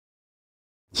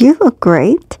You look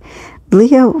great.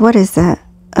 Leo, what is that?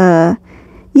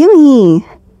 Yumi.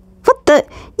 What the?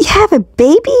 You have a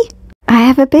baby? I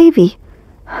have a baby.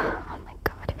 Oh my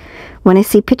god. Wanna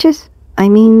see pictures? I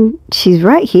mean, she's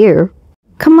right here.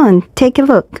 Come on, take a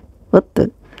look. What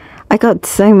the? I got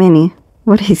so many.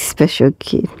 What a special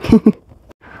kid.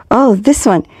 Oh, this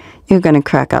one. You're gonna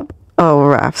crack up. Oh,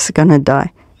 Raph's gonna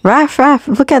die. Raph,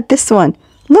 look at this one.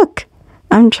 Look.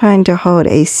 I'm trying to hold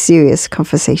a serious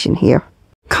conversation here.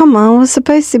 Come on, we're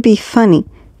supposed to be funny.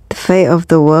 The fate of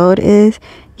the world is,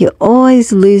 you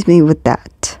always lose me with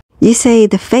that. You say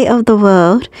the fate of the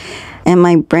world, and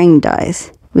my brain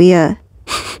dies. Do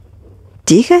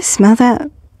you guys smell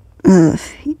that? Ugh,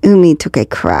 Umi took a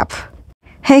crap.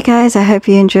 Hey guys, I hope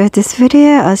you enjoyed this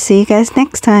video. I'll see you guys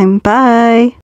next time. Bye!